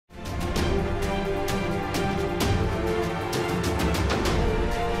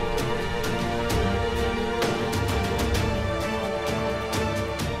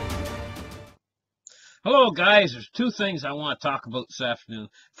Hello, guys. There's two things I want to talk about this afternoon.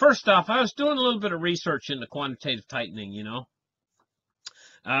 First off, I was doing a little bit of research into quantitative tightening,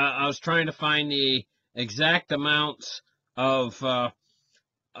 I was trying to find the exact amounts of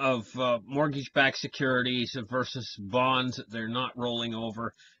mortgage-backed securities versus bonds that they're not rolling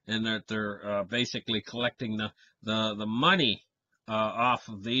over, and that they're basically collecting the money off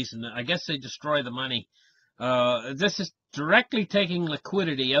of these, and I guess they destroy the money. This is directly taking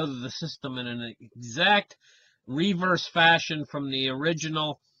liquidity out of the system in an exact reverse fashion from the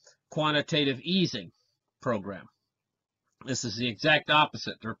original quantitative easing program. This is the exact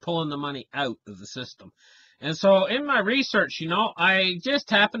opposite. They're pulling the money out of the system. And so in my research, I just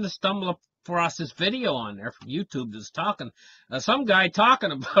happened to stumble across this video on there from YouTube that's talking, some guy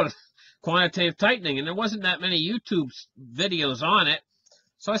talking about quantitative tightening, and there wasn't that many YouTube videos on it.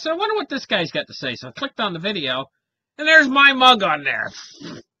 So I said, I wonder what this guy's got to say. So I clicked on the video, and there's my mug on there.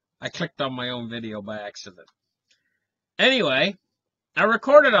 I clicked on my own video by accident. Anyway, I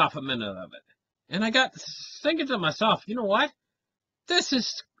recorded off a minute of it, and I got thinking to myself, you know what? This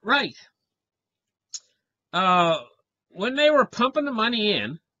is right. When they were pumping the money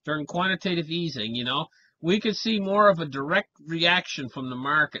in during quantitative easing, we could see more of a direct reaction from the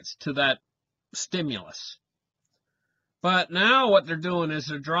markets to that stimulus. But now what they're doing is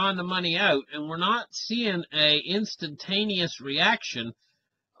they're drawing the money out, and we're not seeing a instantaneous reaction.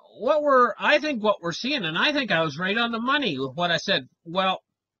 I think what we're seeing, and I think I was right on the money with what I said. Well,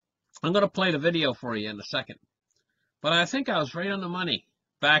 I'm going to play the video for you in a second. But I think I was right on the money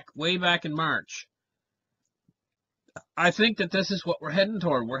way back in March. I think that this is what we're heading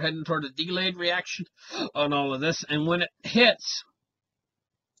toward. We're heading toward a delayed reaction on all of this, and when it hits,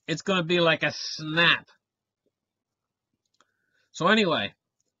 it's going to be like a snap. So anyway,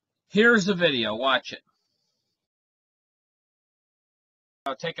 here's the video. Watch it.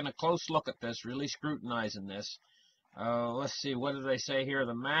 Taking a close look at this, really scrutinizing this. Let's see, what do they say here?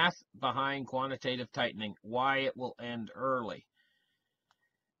 The math behind quantitative tightening, why it will end early.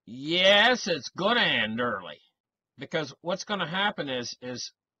 Yes, it's going to end early. Because what's going to happen is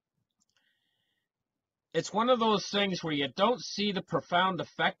it's one of those things where you don't see the profound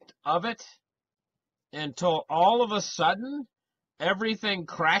effect of it until all of a sudden everything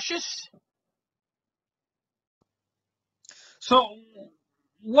crashes. So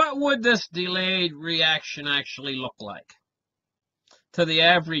what would this delayed reaction actually look like to the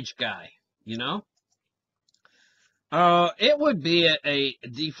average guy, It would be a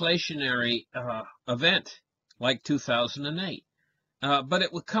deflationary event like 2008. But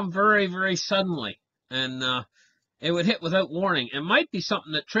it would come very, very suddenly, and it would hit without warning. It might be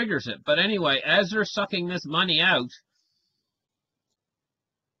something that triggers it, but anyway, as they're sucking this money out,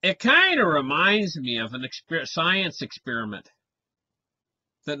 it kind of reminds me of an science experiment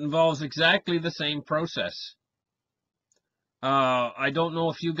that involves exactly the same process. I don't know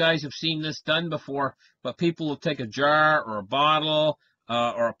if you guys have seen this done before, but people will take a jar or a bottle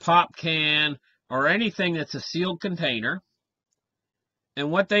or a pop can or anything that's a sealed container, and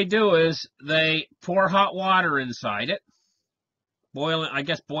what they do is they pour hot water inside it,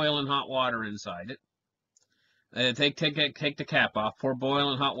 boiling hot water inside it. They take the cap off, pour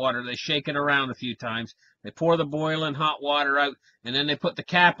boiling hot water, they shake it around a few times, they pour the boiling hot water out, and then they put the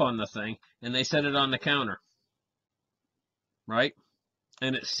cap on the thing, and they set it on the counter. Right?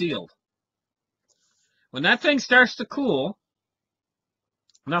 And it's sealed. When that thing starts to cool,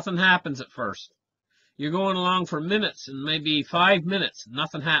 nothing happens at first. You're going along for minutes, and maybe 5 minutes,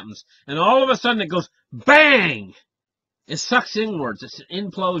 nothing happens. And all of a sudden it goes bang! It sucks inwards. It's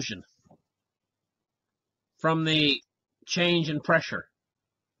an implosion from the change in pressure.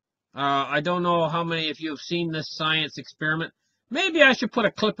 I don't know how many of you have seen this science experiment. Maybe I should put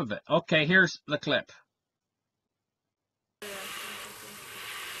a clip of it. Okay, here's the clip.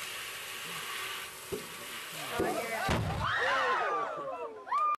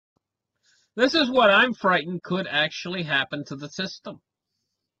 This is what I'm frightened could actually happen to the system.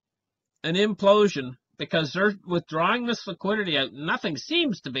 An implosion, because they're withdrawing this liquidity out, nothing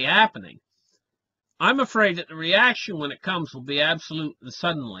seems to be happening. I'm afraid that the reaction when it comes will be absolute and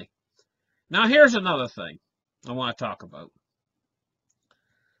suddenly. Now here's another thing I want to talk about.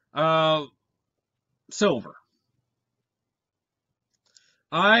 Silver.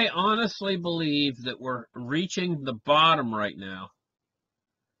 I honestly believe that we're reaching the bottom right now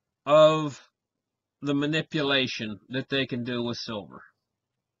of the manipulation that they can do with silver.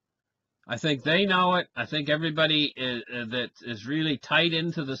 I think they know it. I think everybody that is really tied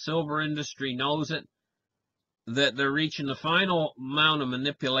into the silver industry knows it, that they're reaching the final amount of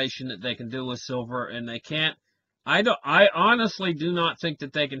manipulation that they can do with silver, and they can't I honestly do not think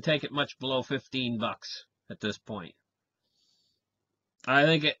that they can take it much below $15 at this point. I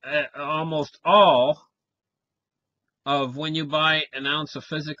think almost all of when you buy an ounce of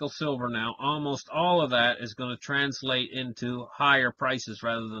physical silver now, almost all of that is going to translate into higher prices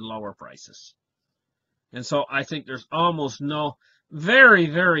rather than lower prices. And so I think there's almost no, very,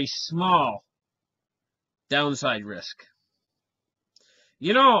 very small downside risk.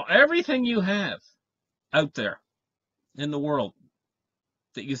 You know, everything you have out there in the world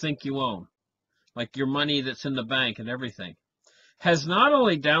that you think you own, like your money that's in the bank and everything, has not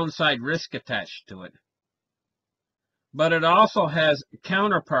only downside risk attached to it, but it also has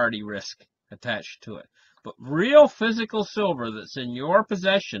counterparty risk attached to it. But real physical silver that's in your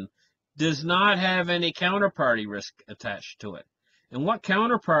possession does not have any counterparty risk attached to it. And what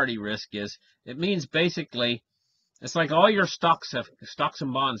counterparty risk is, it means basically, it's like all your stocks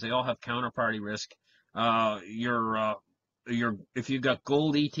and bonds, they all have counterparty risk. If you've got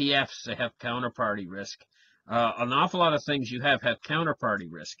gold ETFs, they have counterparty risk. An awful lot of things you have counterparty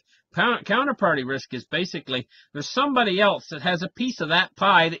risk. Counterparty risk is basically there's somebody else that has a piece of that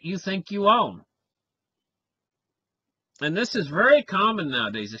pie that you think you own. And this is very common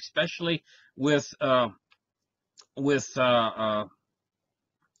nowadays, especially with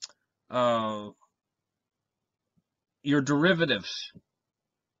your derivatives.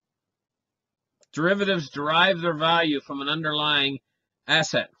 Derivatives derive their value from an underlying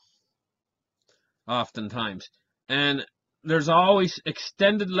asset, oftentimes. And there's always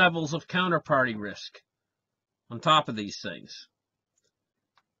extended levels of counterparty risk on top of these things.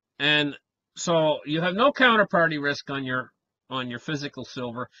 And so you have no counterparty risk on your physical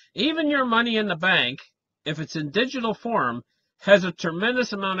silver. Even your money in the bank, if it's in digital form, has a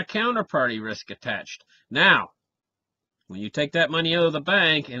tremendous amount of counterparty risk attached. Now, when you take that money out of the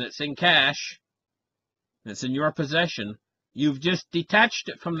bank and it's in cash, and it's in your possession, you've just detached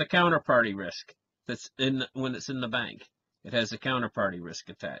it from the counterparty risk when it's in the bank. It has a counterparty risk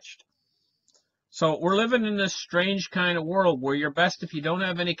attached. So we're living in this strange kind of world where you're best if you don't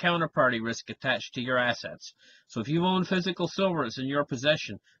have any counterparty risk attached to your assets. So if you own physical silver, it's in your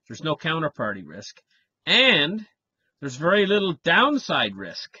possession. There's no counterparty risk. And there's very little downside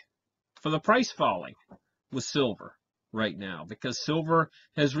risk for the price falling with silver right now, because silver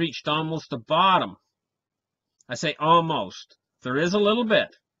has reached almost a bottom. I say almost. There is a little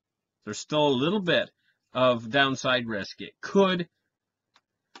bit. There's still a little bit of downside risk. It could,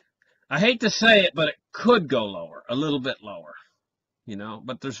 I hate to say it, but it could go lower, a little bit lower, you know,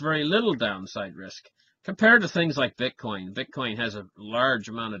 but there's very little downside risk compared to things like Bitcoin. Bitcoin has a large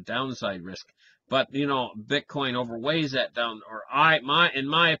amount of downside risk, but, you know, Bitcoin overweighs that in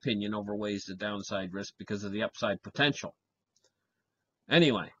my opinion, overweighs the downside risk because of the upside potential.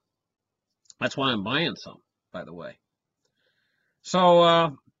 Anyway, that's why I'm buying some, by the way.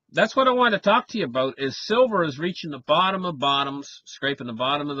 So, that's what I want to talk to you about, is silver is reaching the bottom of bottoms, scraping the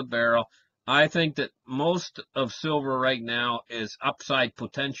bottom of the barrel. I think that most of silver right now is upside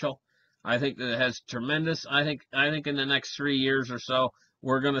potential. I think that it has tremendous, I think in the next 3 years or so,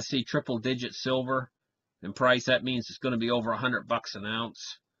 we're going to see triple-digit silver in price. That means it's going to be over $100 an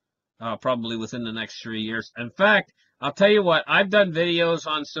ounce, probably within the next 3 years. In fact, I'll tell you what, I've done videos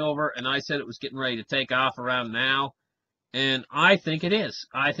on silver, and I said it was getting ready to take off around now. And I think it is.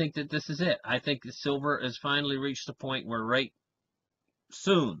 I think that this is it. I think that silver has finally reached the point where right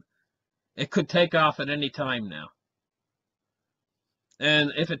soon it could take off at any time now.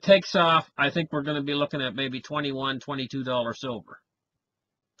 And if it takes off, I think we're going to be looking at maybe $21, $22 silver.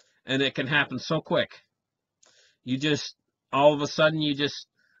 And it can happen so quick. You just, all of a sudden, you just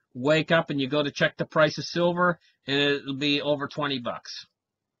wake up and you go to check the price of silver, and it'll be over $20.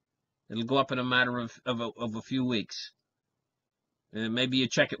 It'll go up in a matter of a few weeks. And maybe you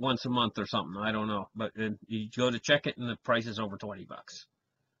check it once a month or something. I don't know. But you go to check it and the price is over $20.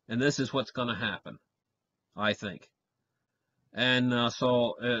 And this is what's going to happen, I think. And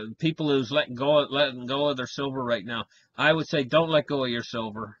so people who's letting go of their silver right now, I would say don't let go of your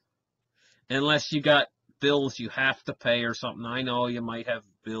silver unless you got bills you have to pay or something. I know you might have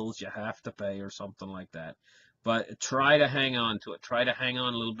bills you have to pay or something like that. But try to hang on to it. Try to hang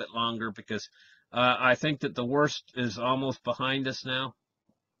on a little bit longer, because I think that the worst is almost behind us now.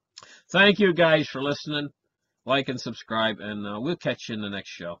 Thank you guys for listening. Like and subscribe, and we'll catch you in the next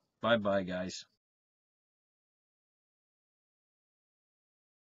show. Bye-bye, guys.